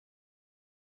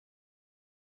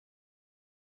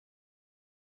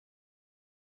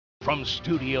From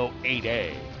Studio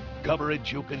 8A,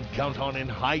 coverage you can count on in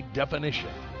high definition.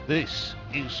 This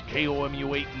is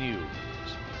KOMU 8 News.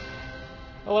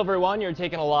 Hello everyone, you're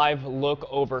taking a live look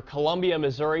over Columbia,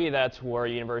 Missouri. That's where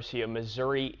University of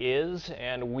Missouri is,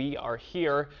 and we are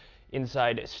here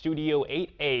inside Studio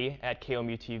 8A at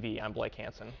KOMU TV. I'm Blake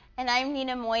Hansen. And I'm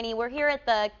Nina Moyni. We're here at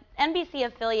the NBC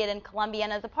affiliate in Columbia,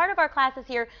 and as a part of our classes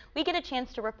here, we get a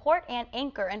chance to report and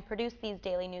anchor and produce these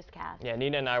daily newscasts. Yeah,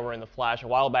 Nina and I were in the Flash a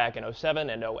while back in 07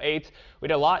 and 08. We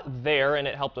did a lot there, and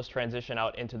it helped us transition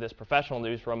out into this professional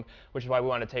newsroom, which is why we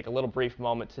want to take a little brief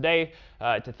moment today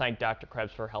to thank Dr.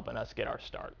 Krebs for helping us get our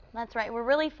start. That's right. We're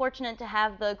really fortunate to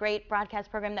have the great broadcast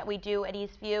program that we do at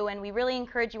Eastview, and we really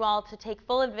encourage you all to take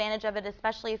full advantage of it,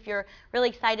 especially if you're really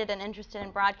excited and interested in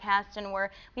broadcast. And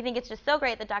we think it's just so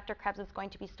great that Dr. Krebs is going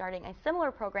to be starting a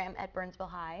similar program at Burnsville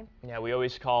High. Yeah, we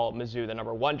always call Mizzou the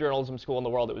 #1 journalism school in the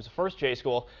world. It was the first J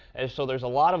school, and so there's a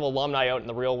lot of alumni out in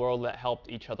the real world that helped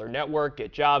each other network,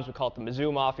 get jobs. We call it the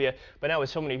Mizzou Mafia. But now with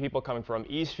so many people coming from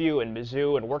Eastview and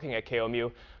Mizzou and working at KOMU,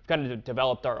 we've kind of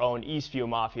developed our own Eastview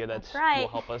Mafia that will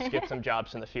help us get some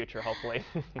jobs in the future, hopefully.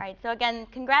 Right, so again,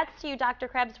 congrats to you, Dr.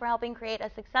 Krebs, for helping create a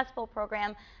successful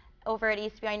program over at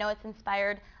Eastview. I know it's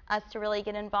inspired us to really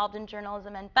get involved in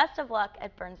journalism, and best of luck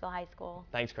at Burnsville High School.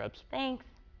 Thanks, Krebs. Thanks.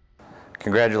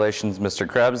 Congratulations, Mr.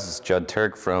 Krebs. It's Judd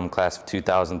Turk from class of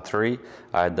 2003.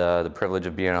 I had the privilege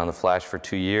of being on the Flash for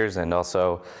 2 years and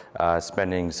also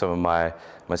spending some of my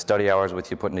study hours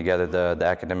with you putting together the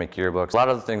academic yearbooks. A lot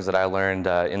of the things that I learned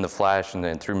in the Flash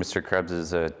and through Mr.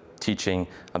 Krebs' teaching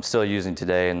I'm still using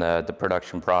today in the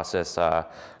production process.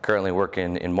 Currently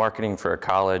working in marketing for a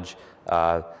college.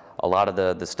 A lot of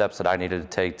the steps that I needed to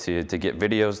take to get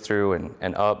videos through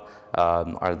and up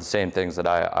are the same things that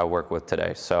I work with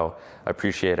today. So I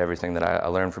appreciate everything that I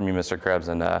learned from you, Mr. Krebs,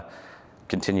 and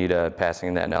continue to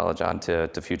passing that knowledge on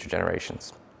to future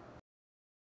generations.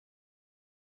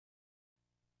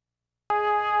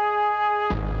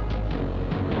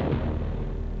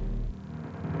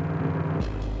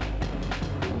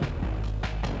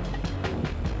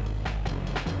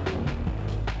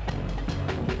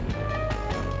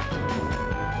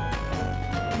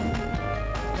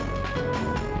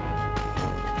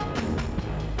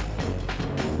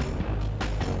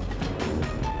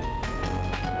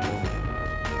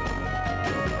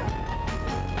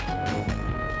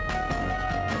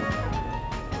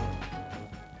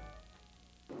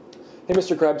 Hey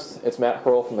Mr. Krebs, it's Matt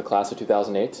Hurl from the class of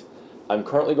 2008. I'm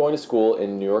currently going to school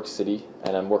in New York City,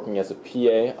 and I'm working as a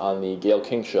PA on the Gayle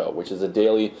King Show, which is a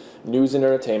daily news and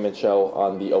entertainment show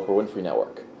on the Oprah Winfrey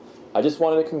Network. I just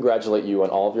wanted to congratulate you on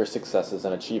all of your successes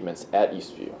and achievements at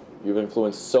Eastview. You've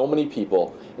influenced so many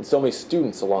people and so many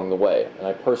students along the way, and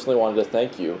I personally wanted to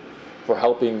thank you for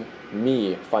helping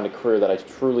me find a career that I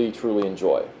truly, truly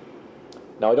enjoy.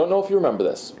 Now, I don't know if you remember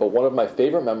this, but one of my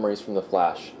favorite memories from the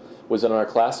Flash was when our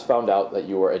class found out that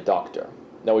you were a doctor.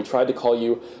 Now, we tried to call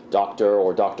you Doctor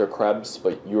or Dr. Krebs,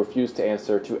 but you refused to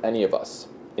answer to any of us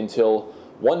until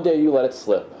one day you let it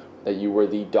slip that you were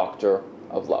the Doctor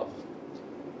of Love.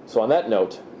 So on that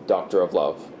note, Doctor of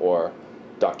Love, or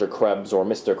Dr. Krebs or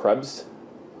Mr. Krebs,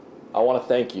 I want to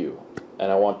thank you, and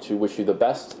I want to wish you the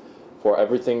best for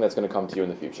everything that's going to come to you in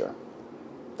the future.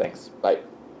 Thanks. Bye.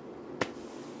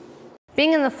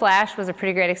 Being in the Flash was a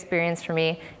pretty great experience for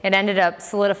me. It ended up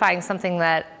solidifying something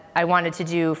that I wanted to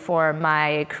do for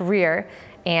my career,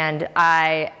 and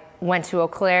I went to Eau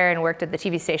Claire and worked at the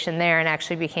TV station there and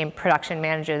actually became production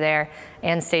manager there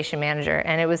and station manager.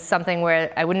 And it was something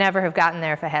where I would never have gotten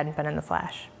there if I hadn't been in the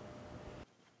Flash.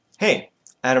 Hey,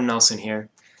 Adam Nelson here.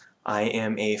 I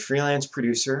am a freelance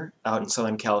producer out in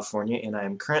Southern California, and I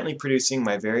am currently producing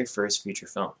my very first feature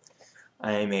film.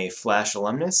 I am a Flash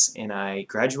alumnus, and I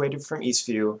graduated from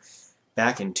Eastview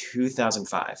back in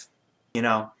 2005. You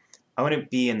know, I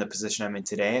wouldn't be in the position I'm in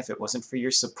today if it wasn't for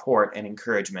your support and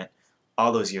encouragement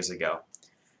all those years ago.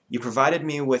 You provided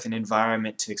me with an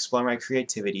environment to explore my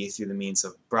creativity through the means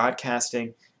of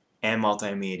broadcasting and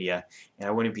multimedia, and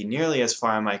I wouldn't be nearly as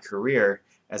far in my career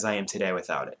as I am today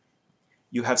without it.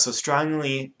 You have so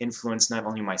strongly influenced not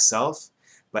only myself,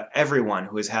 but everyone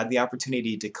who has had the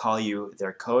opportunity to call you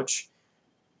their coach,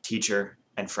 teacher,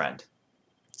 and friend.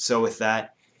 So with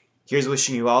that, here's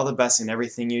wishing you all the best in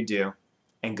everything you do,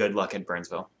 and good luck at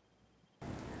Burnsville.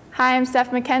 Hi, I'm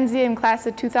Steph McKenzie. I'm class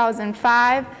of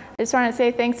 2005. I just want to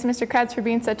say thanks to Mr. Krebs for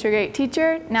being such a great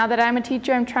teacher. Now that I'm a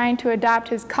teacher, I'm trying to adopt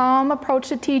his calm approach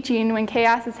to teaching when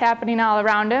chaos is happening all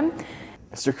around him.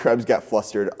 Mr. Krebs got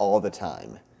flustered all the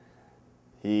time.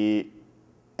 He,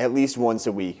 at least once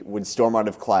a week, would storm out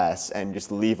of class and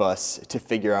just leave us to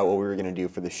figure out what we were going to do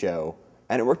for the show.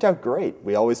 And it worked out great.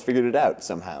 We always figured it out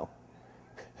somehow.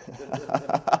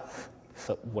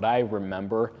 So what I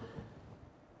remember,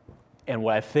 and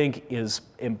what I think is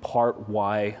in part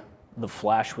why The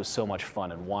Flash was so much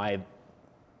fun and why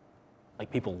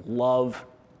people love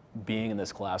being in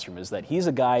this classroom, is that he's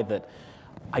a guy that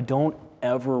I don't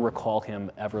ever recall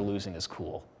him ever losing his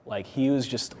cool. Like, he was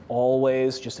just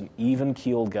always just an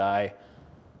even-keeled guy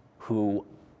who,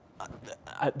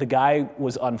 the guy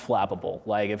was unflappable.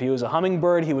 Like, if he was a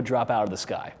hummingbird, he would drop out of the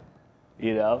sky.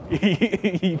 You know,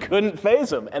 you couldn't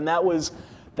faze him, and that was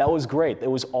great. There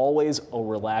was always a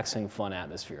relaxing, fun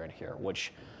atmosphere in here,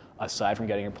 which, aside from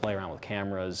getting to play around with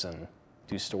cameras and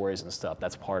do stories and stuff,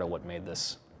 that's part of what made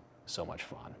this so much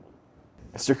fun.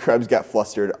 Mr. Krebs got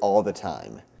flustered all the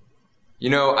time. You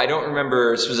know, I don't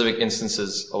remember specific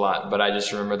instances a lot, but I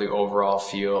just remember the overall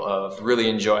feel of really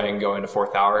enjoying going to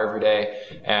 4th hour every day,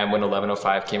 and when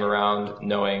 11:05 came around,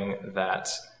 knowing that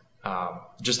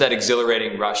just that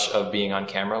exhilarating rush of being on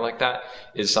camera like that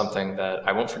is something that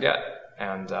I won't forget.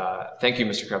 And thank you,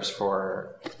 Mr. Krebs,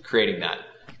 for creating that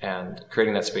and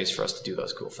creating that space for us to do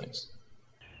those cool things.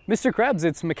 Mr. Krebs,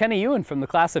 it's McKenna Ewan from the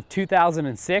class of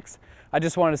 2006. I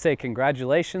just wanted to say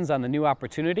congratulations on the new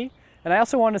opportunity, and I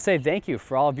also want to say thank you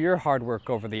for all of your hard work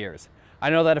over the years. I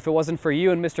know that if it wasn't for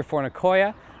you and Mr.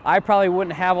 Fornicoya, I probably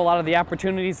wouldn't have a lot of the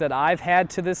opportunities that I've had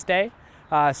to this day.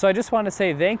 So I just want to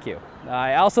say thank you.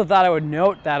 I also thought I would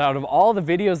note that out of all the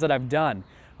videos that I've done,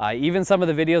 even some of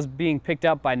the videos being picked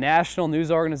up by national news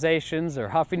organizations or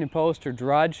Huffington Post or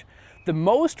Drudge, the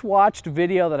most watched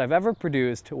video that I've ever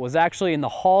produced was actually in the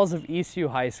halls of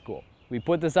Eastview High School. We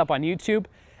put this up on YouTube,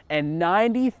 and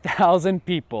 90,000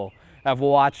 people have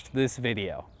watched this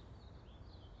video.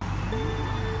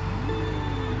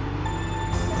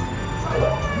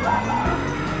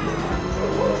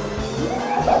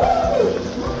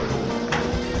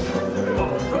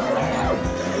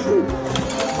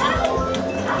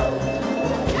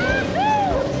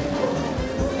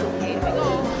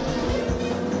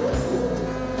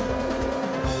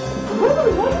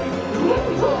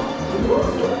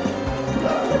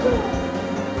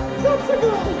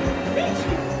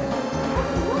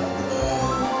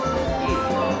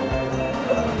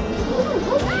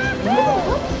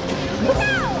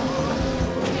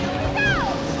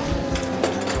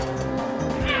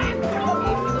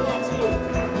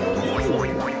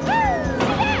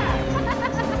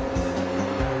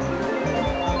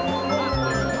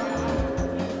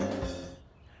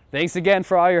 Thanks again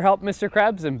for all your help, Mr.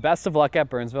 Krebs, and best of luck at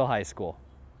Burnsville High School.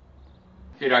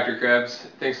 Hey, Dr. Krebs.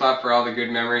 Thanks a lot for all the good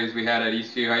memories we had at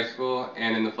Eastview High School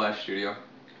and in the Flash studio.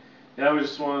 Yeah, we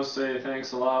just want to say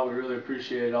thanks a lot. We really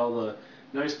appreciate all the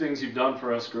nice things you've done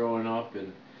for us growing up,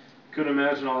 and couldn't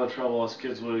imagine all the trouble us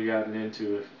kids would have gotten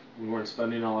into if we weren't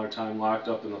spending all our time locked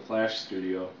up in the Flash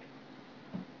studio.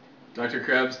 Dr.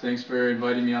 Krebs, thanks for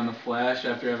inviting me on the Flash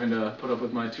after having to put up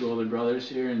with my 2 older brothers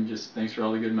here, and just thanks for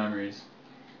all the good memories.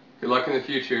 Good luck in the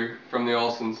future from the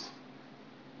Olsons.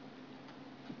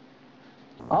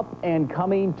 Up and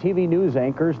coming TV news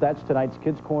anchors. That's tonight's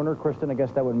Kids Corner. Kristen, I guess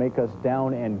that would make us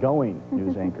down and going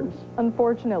news anchors.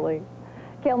 Unfortunately.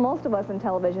 Cale, most of us in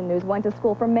television news went to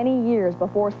school for many years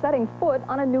before setting foot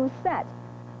on a news set.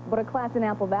 But a class in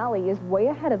Apple Valley is way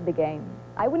ahead of the game.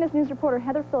 Eyewitness News reporter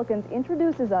Heather Filkins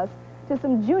introduces us to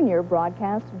some junior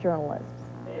broadcast journalists.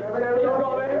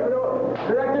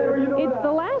 It's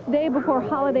the last day before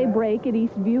holiday break at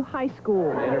Eastview High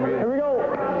School. Here we go.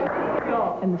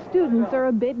 And the students are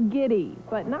a bit giddy,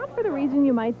 but not for the reason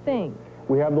you might think.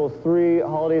 We have those 3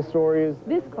 holiday stories.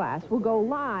 This class will go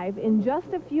live in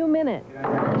just a few minutes.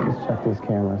 Let's check these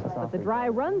cameras. But the dry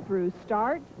run-through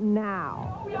starts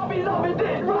now.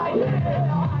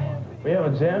 We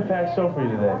have a jam-packed show for you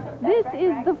today. This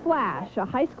is The Flash, a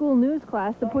high school news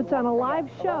class that puts on a live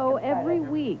show every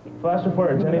week. Flash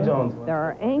reporter Jenny Jones. There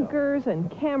are anchors and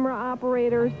camera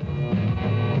operators,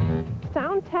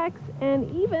 sound techs, and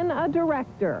even a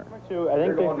director. I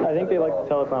think they like the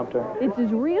teleprompter. It's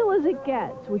as real as it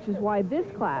gets, which is why this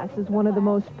class is one of the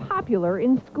most popular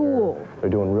in school. They're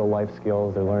doing real-life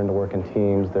skills. They're learning to work in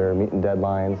teams. They're meeting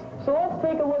deadlines. So let's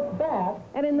take a look back.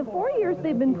 And in the 4 years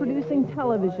they've been producing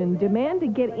television, demand to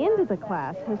get into the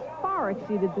class has far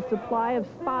exceeded the supply of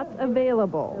spots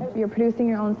available. You're producing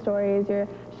your own stories, you're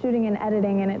shooting and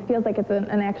editing, and it feels like it's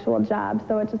an actual job,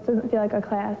 so it just doesn't feel like a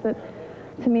class.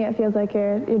 To me, it feels like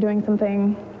you're doing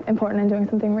something important and doing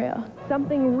something real.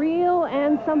 Something real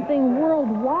and something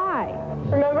worldwide.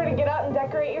 Remember to get out and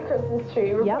decorate your Christmas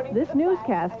tree. Yep, this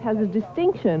newscast has a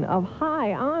distinction of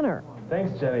high honor.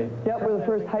 Thanks, Jenny. Yep, we're the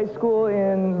first high school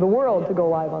in the world to go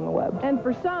live on the web. And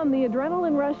for some, the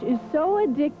adrenaline rush is so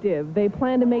addictive, they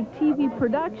plan to make TV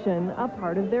production a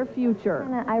part of their future.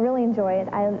 I really enjoy it.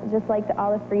 I just like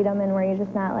all the freedom and where you're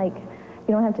just not like,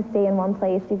 you don't have to stay in one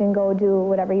place. You can go do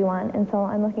whatever you want. And so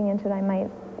I'm looking into it. I might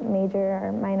major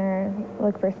or minor,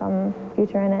 look for some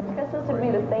future in it. I guess this would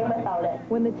be the same without it.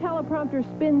 When the teleprompter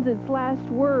spins its last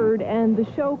word and the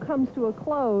show comes to a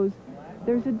close,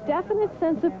 there's a definite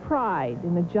sense of pride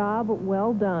in the job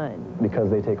well done. Because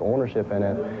they take ownership in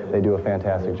it, they do a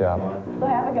fantastic job. So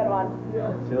have a good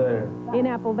one. See you later. In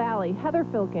Apple Valley, Heather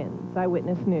Filkins,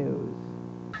 Eyewitness News.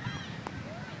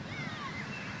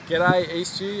 G'day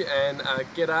Eastview and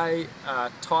g'day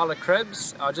Tyler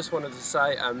Krebs. I just wanted to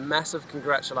say a massive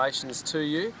congratulations to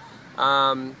you.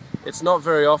 It's not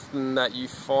very often that you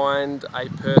find a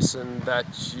person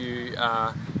that you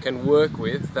can work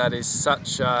with that is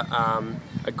such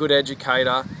a good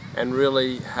educator and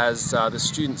really has the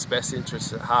students' best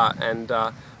interests at heart. And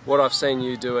what I've seen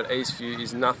you do at Eastview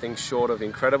is nothing short of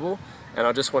incredible. And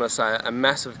I just want to say a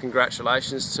massive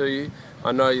congratulations to you.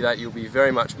 I know that you'll be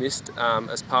very much missed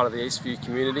as part of the Eastview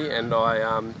community, and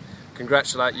I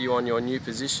congratulate you on your new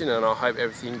position, and I hope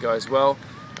everything goes well.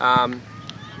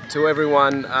 To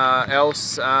everyone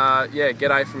else, yeah,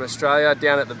 g'day from Australia,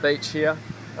 down at the beach here.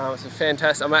 It's a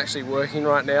fantastic, I'm actually working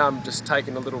right now, I'm just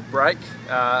taking a little break,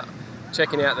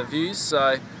 checking out the views.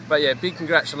 But yeah, big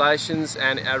congratulations,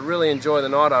 and I really enjoy the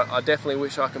night. I definitely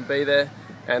wish I can be there,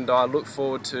 and I look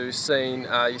forward to seeing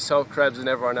yourself, Krebs, and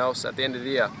everyone else at the end of the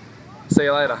year. See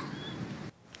you later.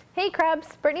 Hey Krebs,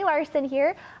 Brittany Larson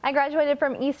here. I graduated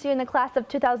from Eastview in the class of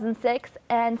 2006,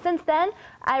 and since then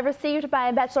I received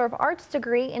my Bachelor of Arts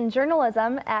degree in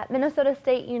journalism at Minnesota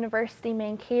State University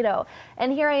Mankato.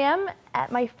 And here I am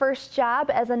at my first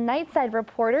job as a nightside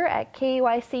reporter at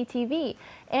KUIC TV.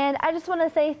 And I just want to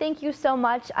say thank you so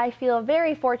much. I feel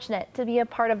very fortunate to be a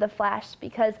part of the Flash,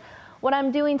 because what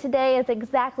I'm doing today is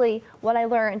exactly what I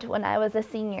learned when I was a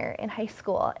senior in high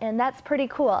school, and that's pretty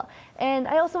cool. And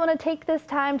I also want to take this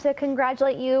time to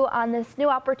congratulate you on this new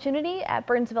opportunity at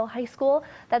Burnsville High School.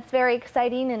 That's very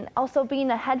exciting, and also being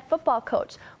a head football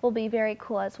coach will be very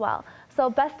cool as well.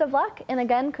 So best of luck, and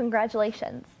again,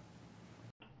 congratulations.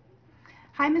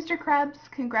 Hi, Mr. Krebs.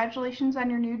 Congratulations on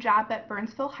your new job at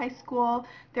Burnsville High School.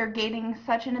 They're gaining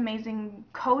such an amazing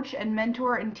coach and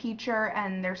mentor and teacher,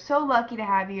 and they're so lucky to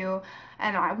have you.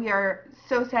 And we are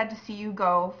so sad to see you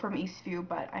go from Eastview,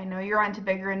 but I know you're on to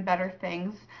bigger and better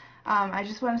things. I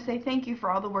just want to say thank you for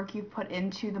all the work you've put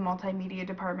into the multimedia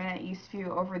department at Eastview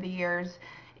over the years.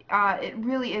 It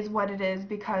really is what it is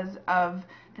because of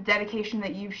the dedication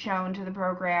that you've shown to the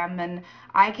program, and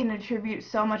I can attribute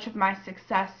so much of my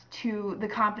success to the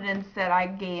confidence that I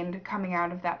gained coming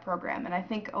out of that program, and I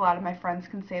think a lot of my friends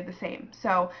can say the same.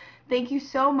 So thank you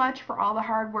so much for all the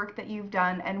hard work that you've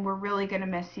done, and we're really going to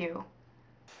miss you.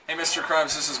 Hey Mr.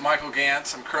 Krebs, this is Michael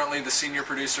Gantz. I'm currently the senior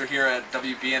producer here at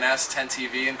WBNS 10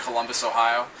 TV in Columbus,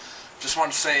 Ohio. Just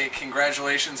want to say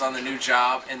congratulations on the new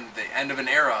job and the end of an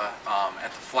era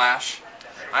at the Flash.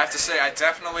 I have to say I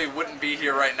definitely wouldn't be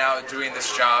here right now doing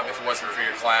this job if it wasn't for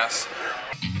your class.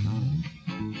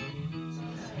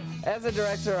 As a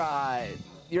director,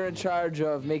 you're in charge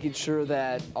of making sure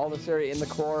that all the area in the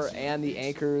core and the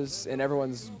anchors and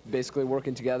everyone's basically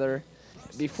working together.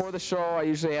 Before the show, I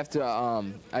usually have to,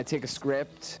 I take a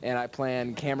script and I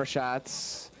plan camera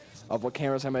shots of what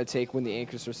cameras I'm going to take when the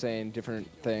anchors are saying different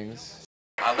things.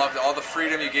 I loved all the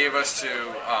freedom you gave us to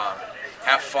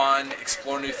have fun,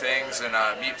 explore new things, and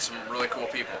meet some really cool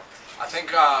people. I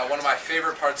think one of my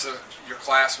favorite parts of your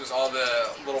class was all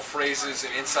the little phrases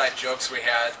and inside jokes we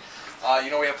had. You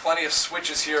know, we have plenty of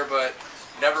switches here, but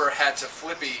never had to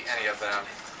flippy any of them.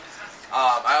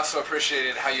 I also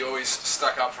appreciated how you always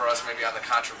stuck up for us, maybe on the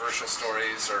controversial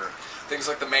stories or things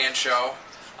like the Man Show.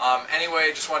 Anyway,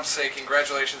 just wanted to say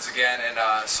congratulations again,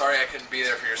 and sorry I couldn't be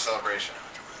there for your celebration.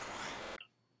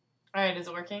 All right, is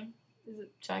it working? Is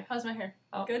it check? How's my hair?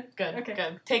 Oh, Good? Good, Okay.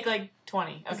 good. Take like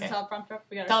 20. Is Okay. the teleprompter up?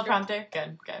 We got our Teleprompter?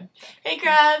 Good, good. Hey,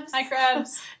 Krebs. Hi,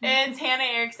 Krebs. It's Hannah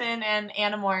Erickson and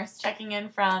Anna Morse checking in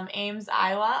from Ames,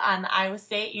 Iowa on the Iowa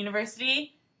State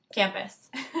University campus.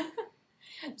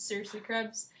 Seriously,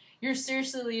 Krebs? You're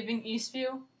seriously leaving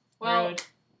Eastview? Well, Rude.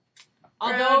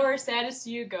 although we're sad to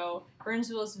see you go,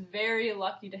 Burnsville is very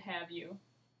lucky to have you.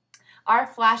 Our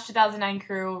Flash 2009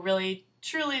 crew really,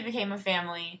 truly became a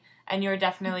family, and you're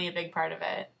definitely a big part of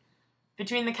it.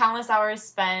 Between the countless hours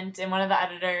spent in one of the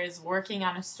editors working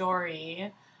on a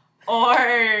story,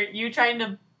 or you trying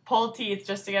to pull teeth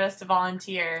just to get us to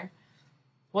volunteer,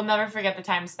 we'll never forget the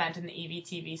time spent in the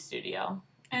EVTV studio.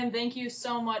 And thank you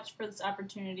so much for this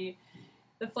opportunity.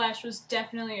 The Flash was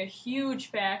definitely a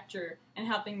huge factor in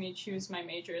helping me choose my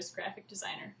major as graphic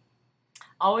designer.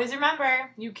 Always remember,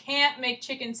 You can't make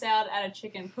chicken salad out of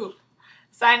chicken poop.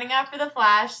 signing up for the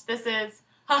Flash, this is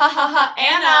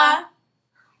Anna.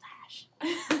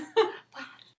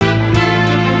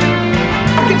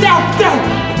 Get down,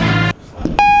 down!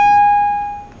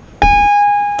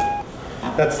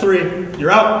 That's 3.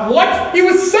 You're out. What? He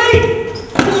was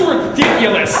safe! This is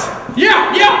ridiculous!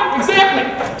 Yeah, exactly!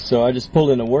 So I just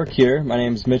pulled into work here. My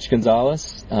name is Mitch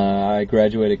Gonzalez. I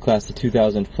graduated class of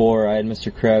 2004. I had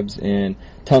Mr. Krebs in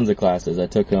tons of classes. I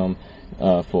took him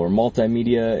for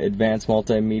multimedia, advanced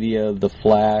multimedia, the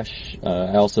Flash.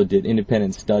 I also did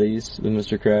independent studies with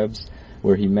Mr. Krebs,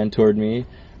 where he mentored me.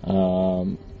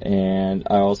 And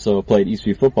I also played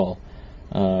Eastview football.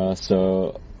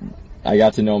 So I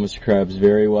got to know Mr. Krebs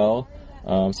very well.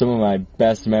 Some of my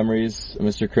best memories of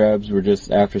Mr. Krebs were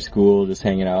just after school, just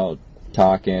hanging out,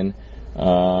 talking.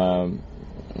 My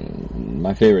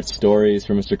favorite stories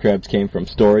from Mr. Krebs came from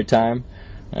story time.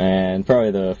 And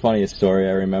probably the funniest story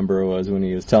I remember was when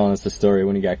he was telling us the story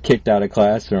when he got kicked out of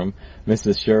class from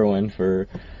Mrs. Sherwin for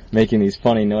making these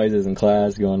funny noises in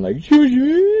class, going like,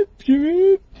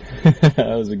 that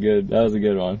was a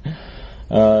good one.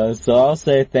 So I'll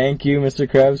say thank you, Mr.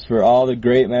 Krebs, for all the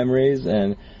great memories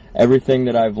and everything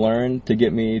that I've learned to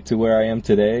get me to where I am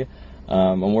today.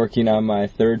 I'm working on my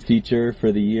 3rd feature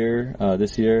for the year,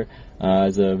 this year,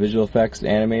 as a visual effects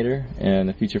animator in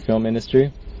the feature film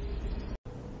industry.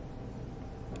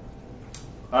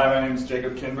 Hi, my name is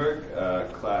Jacob Kinberg,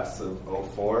 class of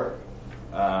 04.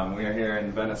 We are here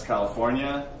in Venice,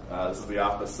 California. This is the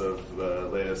office of the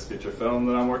latest feature film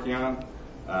that I'm working on.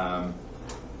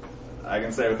 I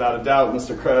can say without a doubt,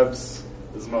 Mr. Krebs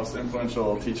is the most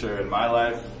influential teacher in my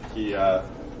life.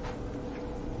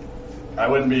 I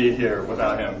wouldn't be here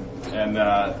without him. And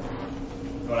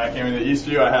when I came into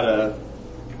Eastview, I had a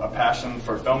passion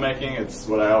for filmmaking. It's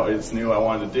what I always knew I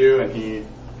wanted to do, and he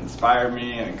inspired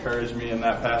me and encouraged me in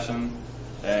that passion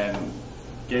and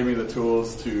gave me the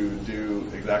tools to do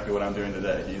exactly what I'm doing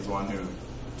today. He's the one who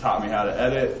taught me how to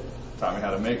edit, taught me how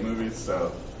to make movies,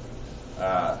 so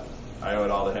I owe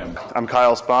it all to him. I'm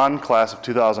Kyle Spahn, class of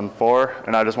 2004,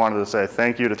 and I just wanted to say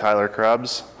thank you to Tyler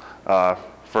Krebs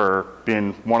for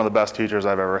being one of the best teachers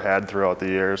I've ever had throughout the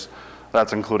years.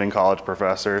 That's including college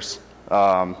professors.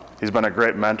 He's been a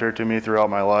great mentor to me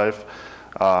throughout my life.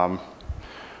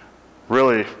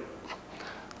 Really,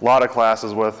 a lot of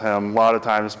classes with him, a lot of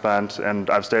time spent, and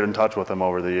I've stayed in touch with him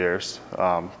over the years.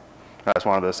 I just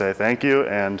wanted to say thank you,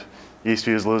 and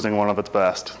Eastview is losing one of its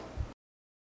best.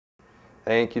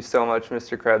 Thank you so much,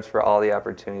 Mr. Krebs, for all the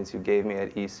opportunities you gave me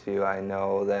at Eastview. I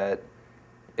know that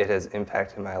it has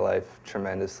impacted my life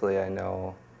tremendously. I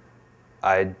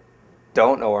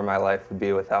don't know where my life would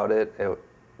be without it. There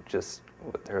was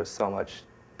so much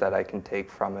that I can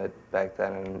take from it back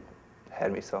then and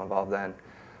had me so involved then.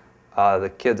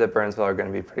 The kids at Burnsville are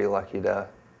going to be pretty lucky to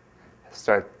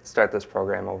start this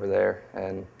program over there,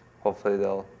 and hopefully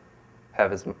you'll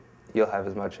have as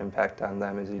much impact on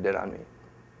them as you did on me.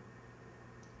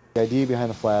 The idea behind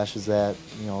the Flash is that,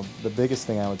 the biggest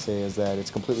thing I would say is that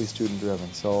it's completely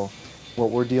student-driven. So what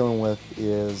we're dealing with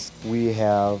is we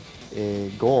have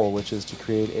a goal, which is to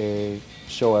create a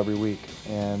show every week,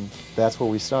 and that's where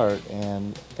we start,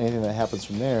 and anything that happens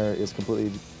from there is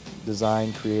completely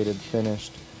designed, created,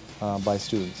 finished by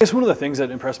students. I guess one of the things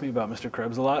that impressed me about Mr.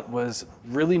 Krebs a lot was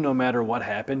really no matter what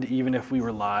happened, even if we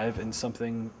were live and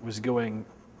something was going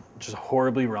just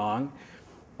horribly wrong,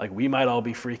 like we might all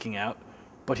be freaking out,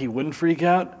 but he wouldn't freak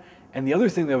out. And the other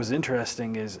thing that was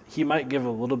interesting is he might give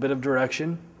a little bit of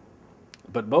direction,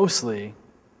 but mostly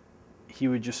he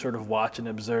would just sort of watch and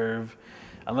observe.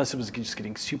 Unless it was just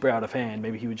getting super out of hand,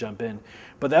 maybe he would jump in.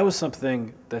 But that was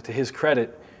something that, to his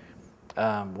credit,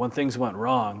 when things went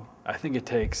wrong, I think it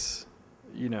takes,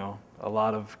 a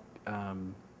lot of, a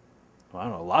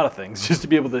lot of things just to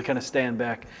be able to kind of stand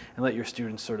back and let your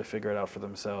students sort of figure it out for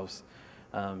themselves.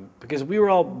 Because we were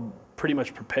all pretty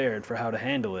much prepared for how to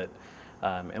handle it,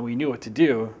 and we knew what to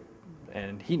do,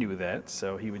 and he knew that,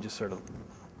 so he would just sort of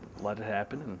let it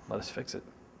happen and let us fix it.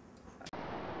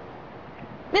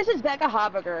 This is Becca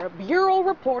Habiger, Bureau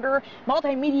Reporter,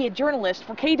 Multimedia Journalist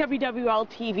for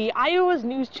KWWL-TV, Iowa's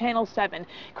News Channel 7.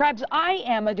 Krebs, I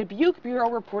am a Dubuque Bureau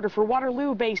Reporter for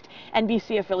Waterloo-based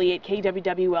NBC affiliate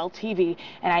KWWL-TV,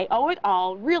 and I owe it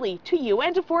all, really, to you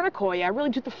and to Fort Nicoya,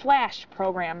 really to the Flash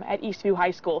program at Eastview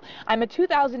High School. I'm a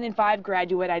 2005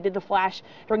 graduate. I did the Flash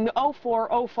during the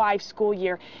 04-05 school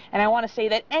year, and I want to say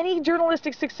that any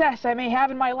journalistic success I may have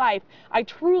in my life, I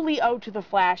truly owe to the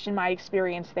Flash and my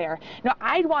experience there. Now,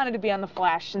 I'd wanted to be on The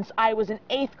Flash since I was an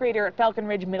 8th grader at Falcon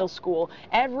Ridge Middle School.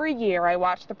 Every year I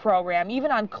watched the program, even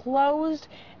on closed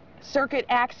circuit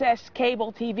access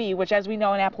cable TV, which, as we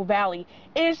know in Apple Valley,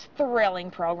 is thrilling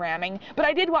programming. But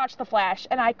I did watch The Flash,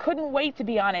 and I couldn't wait to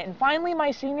be on it. And finally,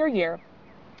 my senior year,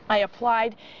 I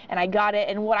applied, and I got it.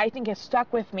 And what I think has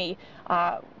stuck with me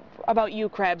about you,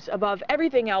 Krebs, above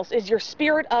everything else, is your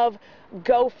spirit of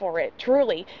go for it.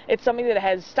 Truly, it's something that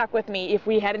has stuck with me. If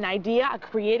we had an idea, a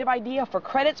creative idea for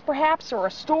credits perhaps, or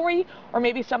a story, or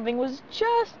maybe something was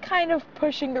just kind of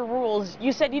pushing the rules,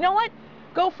 you said, you know what?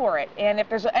 Go for it. And if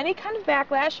there's any kind of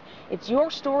backlash, it's your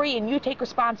story and you take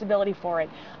responsibility for it.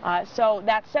 So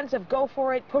that sense of go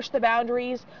for it, push the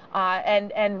boundaries,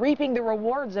 and reaping the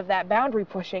rewards of that boundary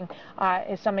pushing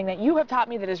is something that you have taught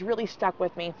me that has really stuck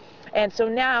with me. And so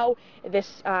now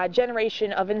this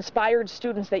generation of inspired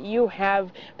students that you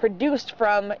have produced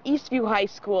from Eastview High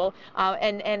School,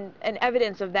 and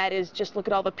evidence of that is just look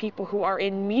at all the people who are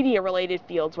in media related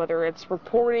fields, whether it's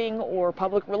reporting or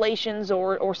public relations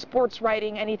or sports writing,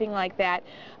 anything like that,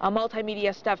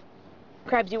 multimedia stuff.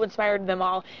 Krebs, you inspired them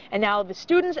all, and now the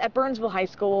students at Burnsville High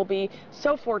School will be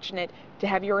so fortunate to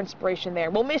have your inspiration there.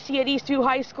 We'll miss you at Eastview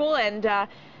High School, and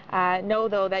know,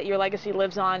 though, that your legacy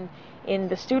lives on in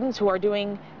the students who are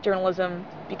doing journalism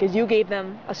because you gave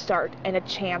them a start and a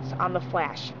chance on The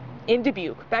Flash. In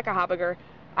Dubuque, Becca Habiger,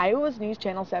 Iowa's News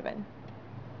Channel 7.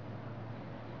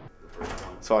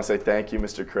 So I want to say thank you,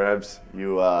 Mr. Krebs.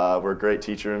 You were a great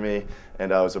teacher to me,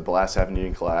 and it was a blast having you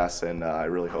in class, and I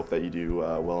really hope that you do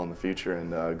well in the future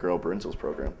and grow Burnsville's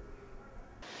program.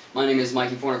 My name is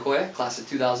Mikey Fornacoya, class of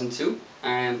 2002.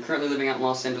 I am currently living out in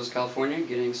Los Angeles, California,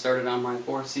 getting started on my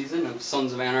 4th season of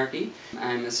Sons of Anarchy.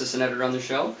 I'm assistant editor on the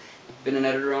show. Been an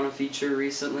editor on a feature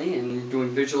recently, and doing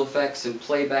visual effects and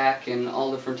playback and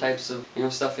all different types of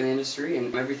stuff in the industry,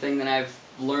 and everything that I've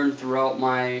learned throughout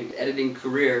my editing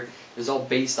career is all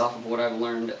based off of what I've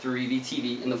learned through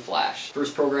EVTV in The Flash.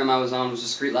 First program I was on was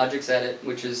Discrete Logic's Edit,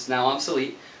 which is now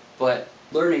obsolete, but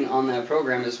learning on that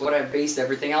program is what I've based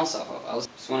everything else off of. I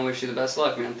just want to wish you the best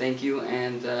luck, man. Thank you.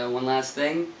 And one last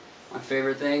thing, my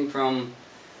favorite thing from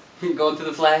going through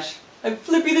The Flash, I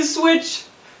flippy the switch.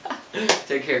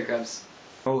 Take care, Krebs.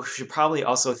 Oh, we should probably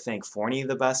also thank Forney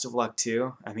the best of luck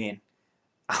too. I mean,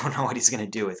 I don't know what he's going to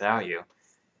do without you.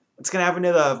 What's going to happen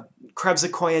to the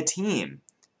Krebs-Akoya team?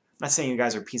 I'm not saying you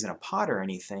guys are peas in a pod or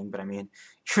anything, but I mean,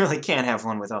 you really can't have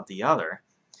one without the other.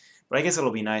 But I guess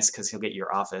it'll be nice because he'll get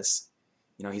your office.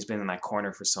 You know, he's been in that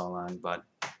corner for so long, but,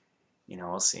 you know,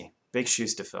 we'll see. Big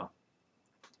shoes to fill.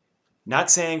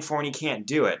 Not saying Forney can't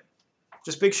do it,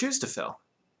 just big shoes to fill.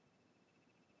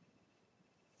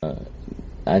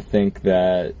 I think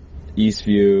that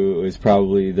Eastview is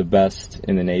probably the best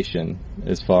in the nation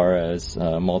as far as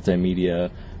multimedia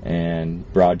and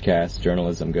broadcast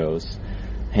journalism goes.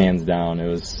 Hands down, it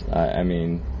was, I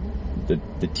mean,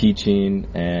 the teaching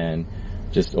and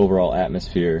just overall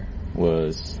atmosphere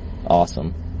was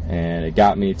awesome, and it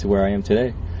got me to where I am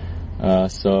today.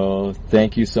 So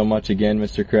thank you so much again,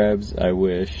 Mr. Krebs. I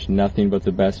wish nothing but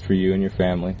the best for you and your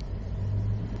family.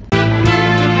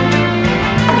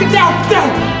 Get down,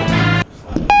 down!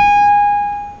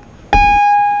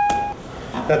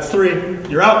 That's 3.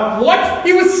 You're out. What?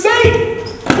 He was safe!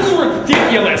 This is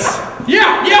ridiculous!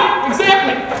 Yeah,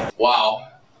 exactly! Wow.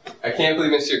 I can't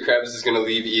believe Mr. Krebs is going to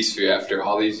leave Eastview after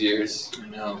all these years. I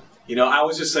know. You know, I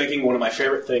was just thinking one of my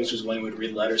favorite things was when he would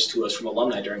read letters to us from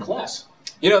alumni during class.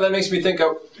 You know, that makes me think,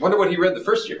 I wonder what he read the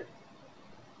first year.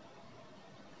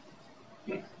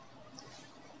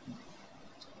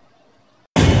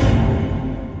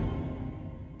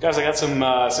 Guys, I got some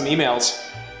emails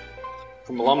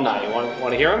from alumni. You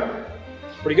want to hear them?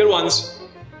 Pretty good ones.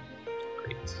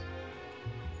 Great.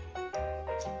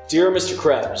 Dear Mr.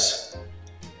 Krebs,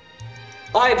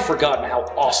 I had forgotten how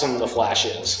awesome The Flash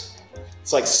is.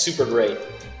 It's like super great.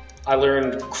 I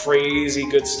learned crazy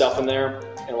good stuff in there,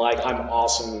 and like I'm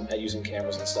awesome at using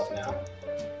cameras and stuff now.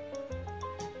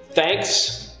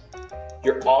 Thanks.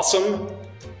 You're awesome.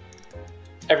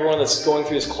 Everyone that's going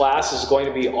through this class is going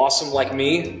to be awesome like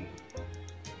me,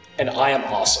 and I am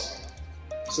awesome.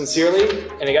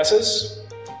 Sincerely, any guesses?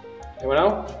 Anyone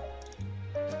know?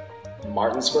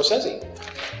 Martin Scorsese.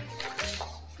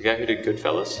 The guy who did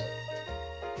Goodfellas?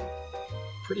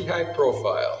 Pretty high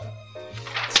profile.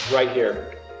 It's right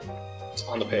here. It's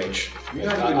on the page. You're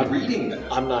not even reading that.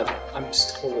 I'm not. I'm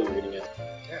just totally reading it.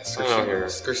 Yeah,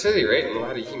 Scorsese writing a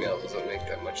lot of emails doesn't make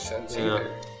that much sense either.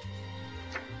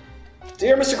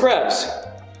 Dear Mr. Krebs,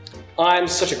 I'm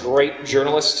such a great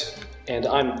journalist, and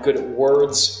I'm good at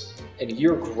words, and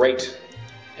you're great,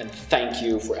 and thank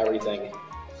you for everything.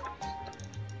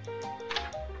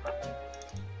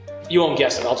 You won't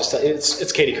guess it. I'll just tell you.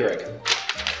 It's Katie Couric.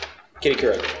 Katie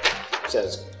Couric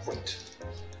says, great.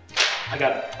 I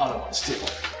got other ones too.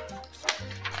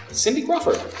 Cindy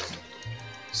Crawford.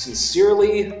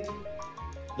 Sincerely,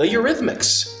 the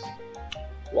Eurythmics.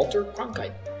 Walter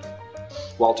Cronkite.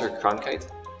 Walter Cronkite?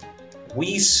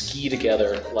 We ski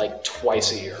together like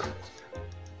twice a year.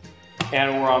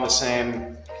 And we're on the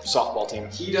same softball team.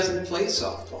 He doesn't play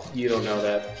softball. You don't know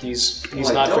that. He's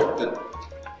Well, not I don't,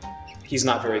 he's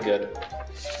not very good.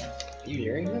 Are you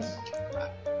hearing this?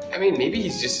 I mean, maybe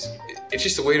it's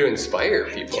just a way to inspire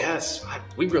people. Yes,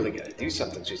 we really gotta do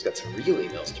something. She's got some real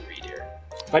emails to read here.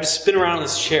 If I just spin around in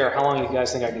this chair, how long do you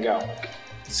guys think I can go?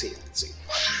 Let's see.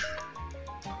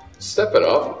 Step it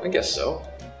up, I guess so.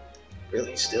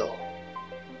 Really, still.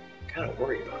 Kind of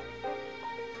worried about it.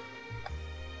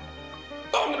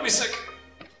 Oh, I'm gonna be sick.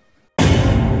 All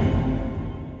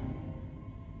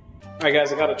right,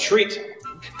 guys, I got a treat.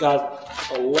 Got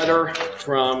a letter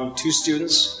from 2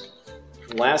 students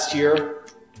from last year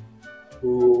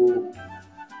who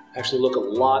actually look a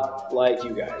lot like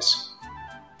you guys.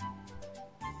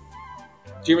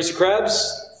 Dear Mr.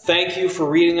 Krebs, thank you for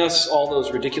reading us all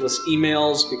those ridiculous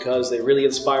emails because they really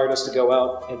inspired us to go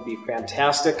out and be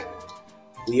fantastic.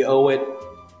 We owe it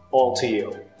all to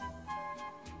you.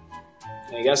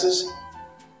 Any guesses?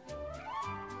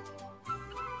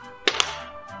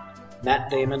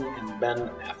 Matt Damon and Ben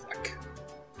Affleck.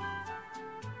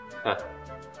 Huh.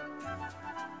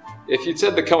 If you'd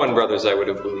said the Coen brothers, I would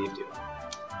have believed you.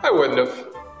 I wouldn't have.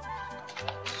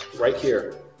 Right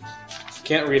here.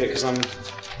 Can't read it because I'm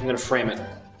going to frame it.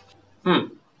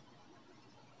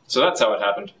 So that's how it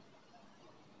happened.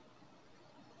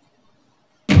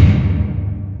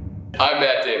 I'm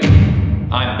Matt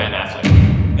Damon. I'm Ben Affleck.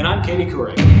 And I'm Katie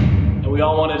Couric. And we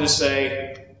all wanted to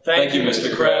say, thank you,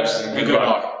 Mr. Krebs, and good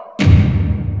luck.